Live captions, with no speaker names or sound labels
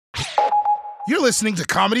You're listening to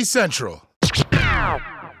Comedy Central.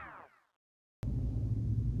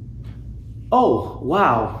 Oh,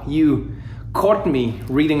 wow, you caught me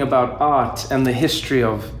reading about art and the history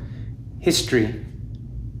of history.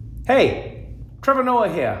 Hey, Trevor Noah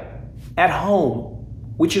here, at home,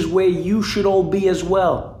 which is where you should all be as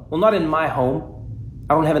well. Well, not in my home.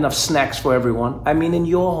 I don't have enough snacks for everyone. I mean in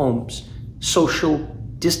your homes. Social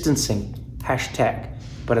distancing, hashtag,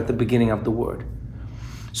 but at the beginning of the word.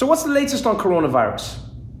 So what's the latest on coronavirus?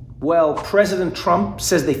 Well, President Trump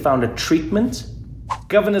says they found a treatment,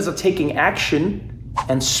 governors are taking action,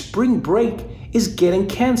 and spring break is getting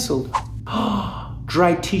canceled.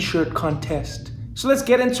 Dry t-shirt contest. So let's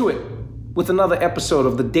get into it with another episode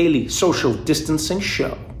of the Daily Social Distancing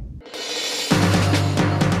Show.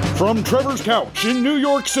 From Trevor's couch in New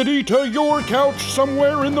York City to your couch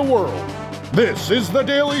somewhere in the world, this is the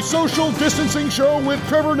Daily Social Distancing Show with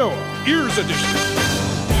Trevor Noah, Ears Edition.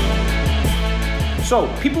 So,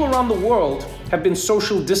 people around the world have been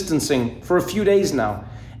social distancing for a few days now,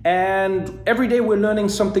 and every day we're learning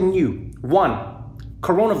something new. 1,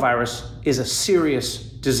 coronavirus is a serious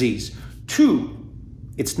disease. 2,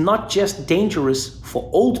 it's not just dangerous for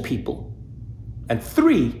old people. And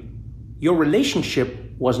 3, your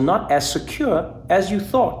relationship was not as secure as you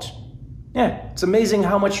thought. Yeah, it's amazing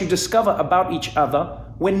how much you discover about each other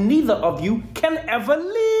when neither of you can ever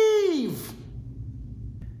leave.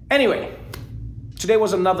 Anyway, today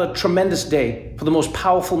was another tremendous day for the most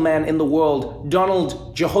powerful man in the world,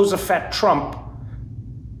 Donald Jehoshaphat Trump.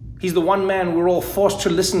 He's the one man we're all forced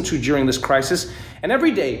to listen to during this crisis, and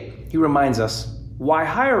every day he reminds us why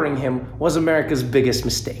hiring him was America's biggest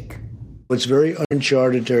mistake. It's very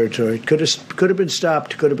uncharted territory. Could have been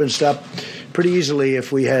stopped pretty easily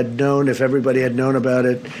if everybody had known about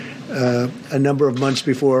it a number of months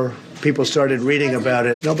before people started reading about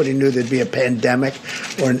it. Nobody knew there'd be a pandemic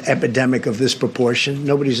or an epidemic of this proportion.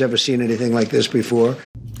 Nobody's ever seen anything like this before.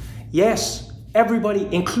 Yes, everybody,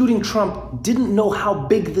 including Trump, didn't know how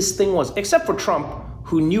big this thing was, except for Trump,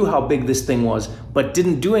 who knew how big this thing was, but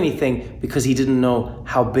didn't do anything because he didn't know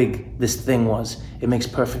how big this thing was. It makes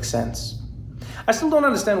perfect sense. I still don't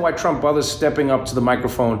understand why Trump bothers stepping up to the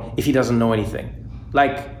microphone if he doesn't know anything.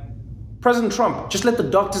 Like, President Trump, just let the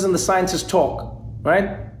doctors and the scientists talk,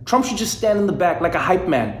 right? Trump should just stand in the back like a hype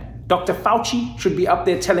man. Dr. Fauci should be up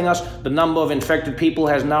there telling us the number of infected people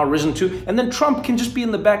has now risen to, and then Trump can just be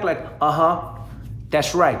in the back like,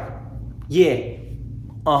 that's right. Yeah,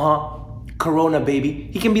 Corona, baby.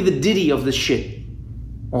 He can be the Diddy of this shit.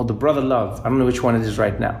 Or the Brother Love. I don't know which one it is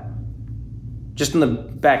right now. Just in the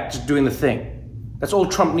back, just doing the thing. That's all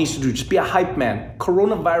Trump needs to do. Just be a hype man.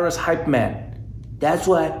 Coronavirus hype man. That's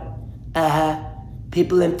what.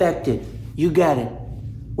 People infected. You got it.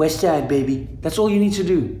 West Side, baby. That's all you need to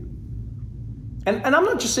do. And I'm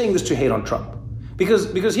not just saying this to hate on Trump.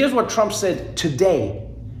 Because here's what Trump said today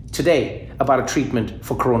about a treatment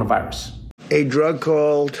for coronavirus. A drug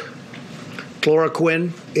called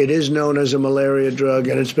chloroquine. It is known as a malaria drug,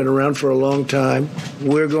 and it's been around for a long time.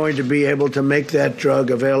 We're going to be able to make that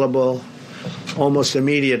drug available almost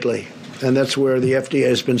immediately, and that's where the FDA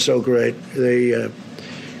has been so great.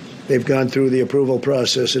 They've gone through the approval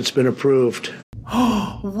process. It's been approved.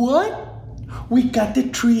 What? We got the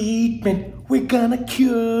treatment. We're gonna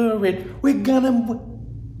cure it.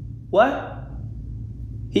 What?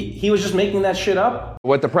 He was just making that shit up?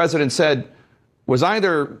 What the president said was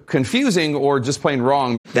either confusing or just plain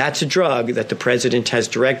wrong. That's a drug that the president has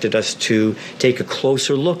directed us to take a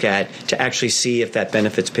closer look at to actually see if that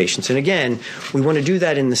benefits patients. And again, we want to do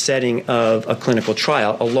that in the setting of a clinical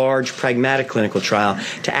trial, a large, pragmatic clinical trial,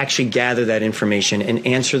 to actually gather that information and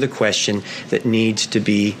answer the question that needs to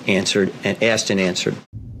be answered and asked and answered.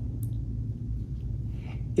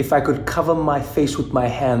 If I could cover my face with my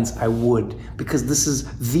hands, I would, because this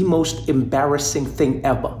is the most embarrassing thing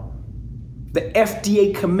ever. The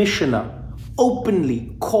FDA commissioner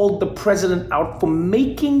openly called the president out for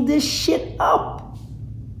making this shit up.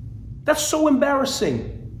 That's so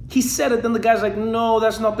embarrassing. He said it, then the guy's like, no,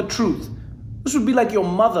 that's not the truth. This would be like your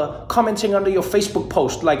mother commenting under your Facebook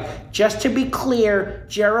post, like, just to be clear,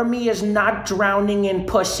 Jeremy is not drowning in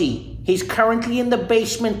pussy. He's currently in the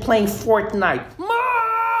basement playing Fortnite.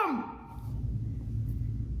 Mom!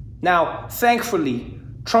 Now, thankfully,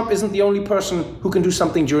 Trump isn't the only person who can do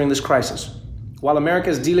something during this crisis. While America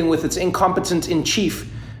is dealing with its incompetent in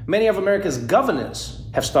chief, many of America's governors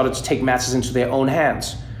have started to take matters into their own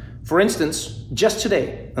hands. For instance, just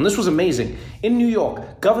today, and this was amazing, in New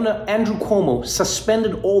York, Governor Andrew Cuomo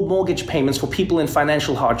suspended all mortgage payments for people in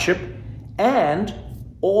financial hardship, and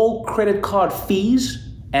all credit card fees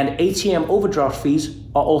and ATM overdraft fees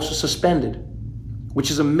are also suspended. which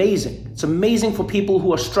is amazing. It's amazing for people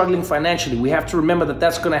who are struggling financially. We have to remember that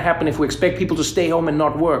that's going to happen if we expect people to stay home and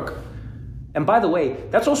not work. And by the way,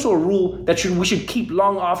 that's also a rule that we should keep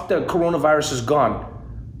long after coronavirus is gone.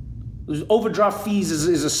 Overdraft fees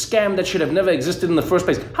is a scam that should have never existed in the first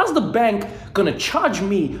place. How's the bank going to charge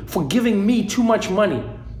me for giving me too much money?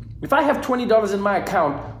 If I have $20 in my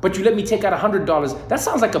account, but you let me take out $100, that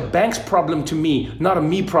sounds like a bank's problem to me, not a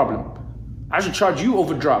me problem. I should charge you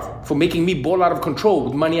overdraft for making me ball out of control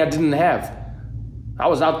with money I didn't have. I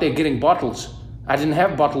was out there getting bottles. I didn't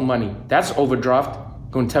have bottle money. That's overdraft.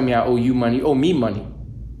 Don't tell me I owe you money, owe me money.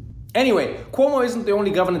 Anyway, Cuomo isn't the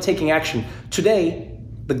only governor taking action. Today,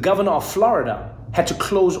 the governor of Florida had to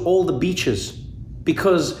close all the beaches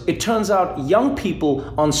because it turns out young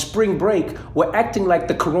people on spring break were acting like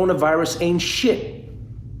the coronavirus ain't shit.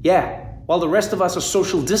 Yeah. While the rest of us are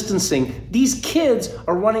social distancing, these kids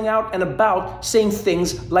are running out and about saying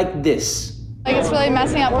things like this. Like, it's really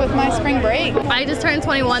messing up with my spring break. I just turned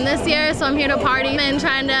 21 this year, so I'm here to party and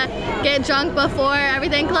trying to get drunk before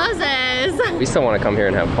everything closes. We still want to come here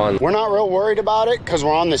and have fun. We're not real worried about it because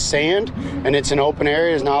we're on the sand and it's an open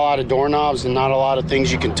area. There's not a lot of doorknobs and not a lot of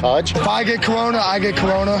things you can touch. If I get corona, I get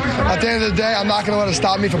corona. At the end of the day, I'm not going to let it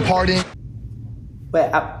stop me from partying.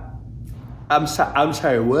 Wait, I'm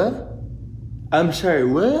sorry, what? I'm sorry,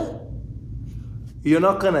 what? You're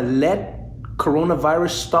not going to let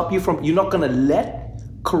coronavirus stop you from, you're not gonna let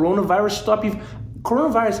coronavirus stop you?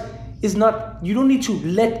 Coronavirus is not, you don't need to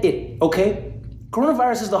let it, okay?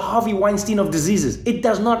 Coronavirus is the Harvey Weinstein of diseases. It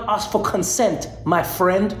does not ask for consent, my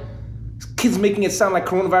friend. Kids making it sound like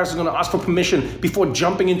coronavirus is gonna ask for permission before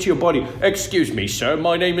jumping into your body. Excuse me, sir,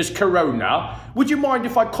 my name is Corona. Would you mind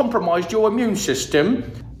if I compromised your immune system?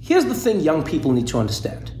 Here's the thing young people need to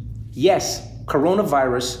understand. Yes,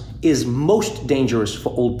 coronavirus is most dangerous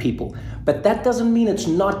for old people, but that doesn't mean it's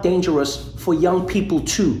not dangerous for young people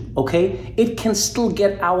too, okay? It can still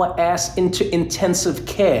get our ass into intensive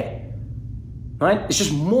care, right? It's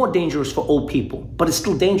just more dangerous for old people, but it's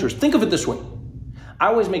still dangerous. Think of it this way. I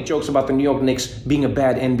always make jokes about the New York Knicks being a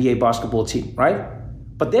bad NBA basketball team, right?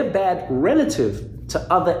 But they're bad relative to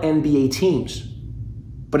other NBA teams.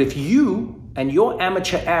 But if you and your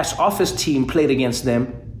amateur ass office team played against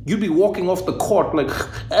them, you'd be walking off the court like,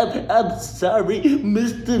 I'm sorry,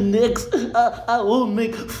 Mr. Knicks, I won't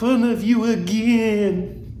make fun of you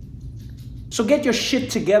again. So get your shit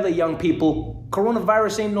together, young people.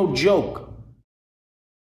 Coronavirus ain't no joke.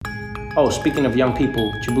 Oh, speaking of young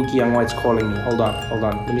people, Jabuki Young White's calling me. Hold on.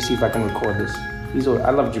 Let me see if I can record this. I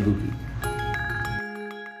love Jabuki.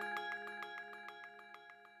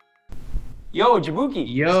 Yo, Jabuki.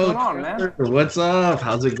 Yo, what's going on, man? What's up?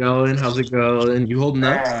 How's it going? You holding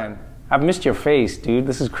up? Man, I've missed your face, dude.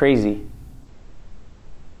 This is crazy.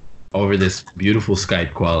 Over this beautiful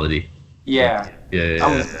Skype quality. Yeah.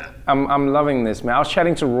 I'm loving this, man. I was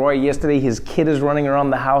chatting to Roy yesterday. His kid is running around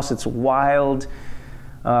the house. It's wild.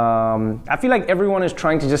 I feel like everyone is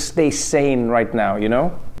trying to just stay sane right now, you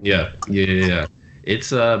know? Yeah.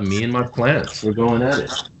 It's me and my plants. We're going at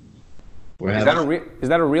it. Is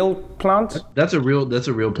that a real plant? That's a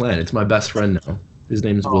real plant. It's my best friend now. His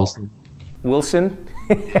name is Wilson. Wilson?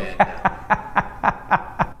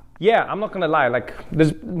 Yeah, I'm not gonna lie. Like,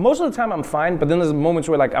 most of the time I'm fine, but then there's moments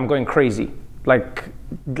where like I'm going crazy. Like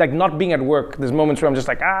not being at work. There's moments where I'm just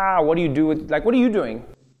like, what do you do with? Like, what are you doing?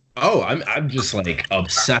 Oh, I'm just like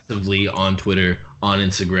obsessively on Twitter, on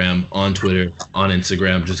Instagram, on Twitter, on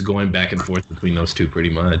Instagram, just going back and forth between those two pretty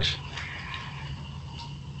much.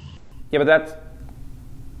 Yeah, but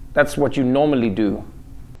that's what you normally do.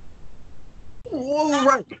 Well,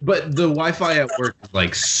 right. But the Wi-Fi at work is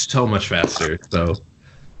like so much faster. So.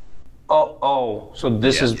 So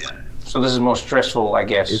this is more stressful, I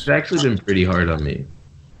guess. It's actually been pretty hard on me.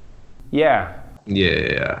 Yeah.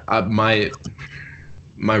 Yeah. My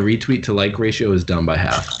retweet to like ratio is down by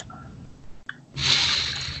half.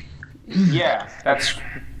 Yeah, that's.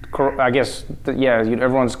 I guess.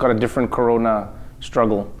 Everyone's got a different corona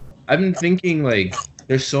struggle. I've been thinking like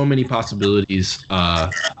there's so many possibilities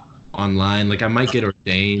online. Like I might get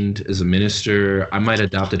ordained as a minister. I might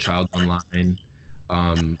adopt a child online.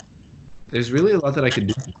 There's really a lot that I could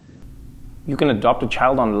do. You can adopt a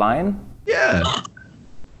child online? Yeah.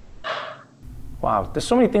 Wow, there's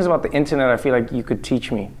so many things about the internet I feel like you could teach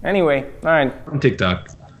me. Anyway, all right. On TikTok.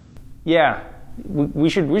 Yeah. We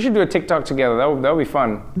should do a TikTok together. That would be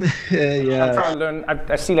fun. Yeah. I'm trying to learn.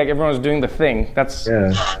 I see like everyone's doing the thing.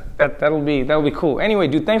 That'll be cool. Anyway,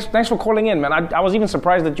 dude, thanks for calling in, man. I was even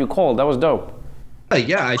surprised that you called. That was dope.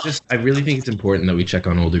 Yeah, I really think it's important that we check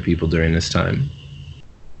on older people during this time.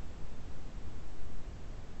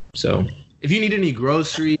 So, if you need any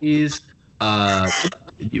groceries,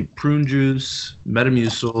 Prune juice,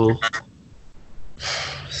 Metamucil,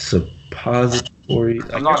 suppository.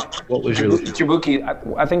 What was your Chibuki?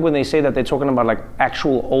 I think when they say that, they're talking about like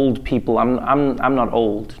actual old people. I'm not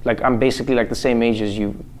old. Like I'm basically like the same age as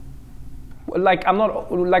you. Like I'm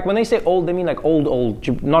not like when they say old, they mean like old.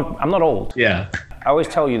 I'm not old. Yeah. I always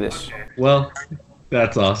tell you this. Well,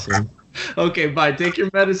 that's awesome. Okay, bye. Take your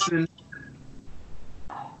medicine.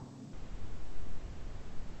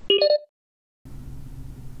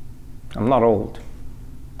 I'm not old.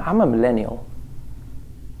 I'm a millennial.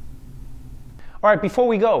 All right, before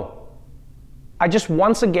we go, I just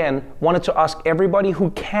once again wanted to ask everybody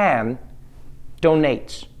who can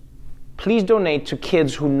donate. Please donate to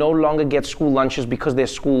kids who no longer get school lunches because their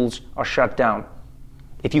schools are shut down.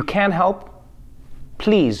 If you can help,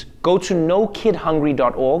 please go to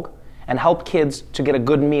nokidhungry.org and help kids to get a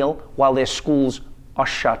good meal while their schools are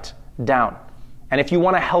shut down. And if you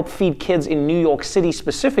want to help feed kids in New York City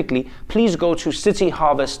specifically, please go to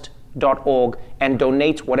cityharvest.org and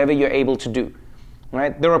donate whatever you're able to do.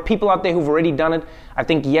 Right? There are people out there who've already done it. I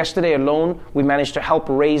think yesterday alone, we managed to help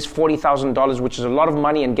raise $40,000, which is a lot of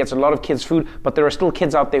money and gets a lot of kids food, but there are still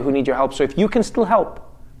kids out there who need your help. So if you can still help,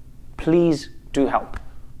 please do help.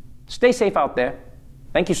 Stay safe out there.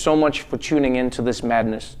 Thank you so much for tuning in to this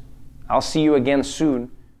madness. I'll see you again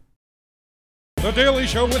soon. The Daily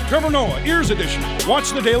Show with Trevor Noah, Ears Edition. Watch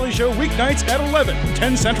The Daily Show weeknights at 11,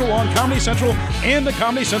 10 Central on Comedy Central and the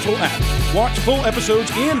Comedy Central app. Watch full episodes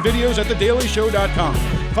and videos at thedailyshow.com.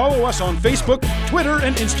 Follow us on Facebook, Twitter,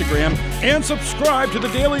 and Instagram, and subscribe to The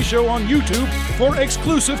Daily Show on YouTube for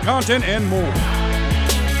exclusive content and more.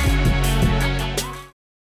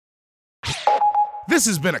 This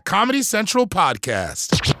has been a Comedy Central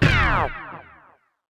podcast.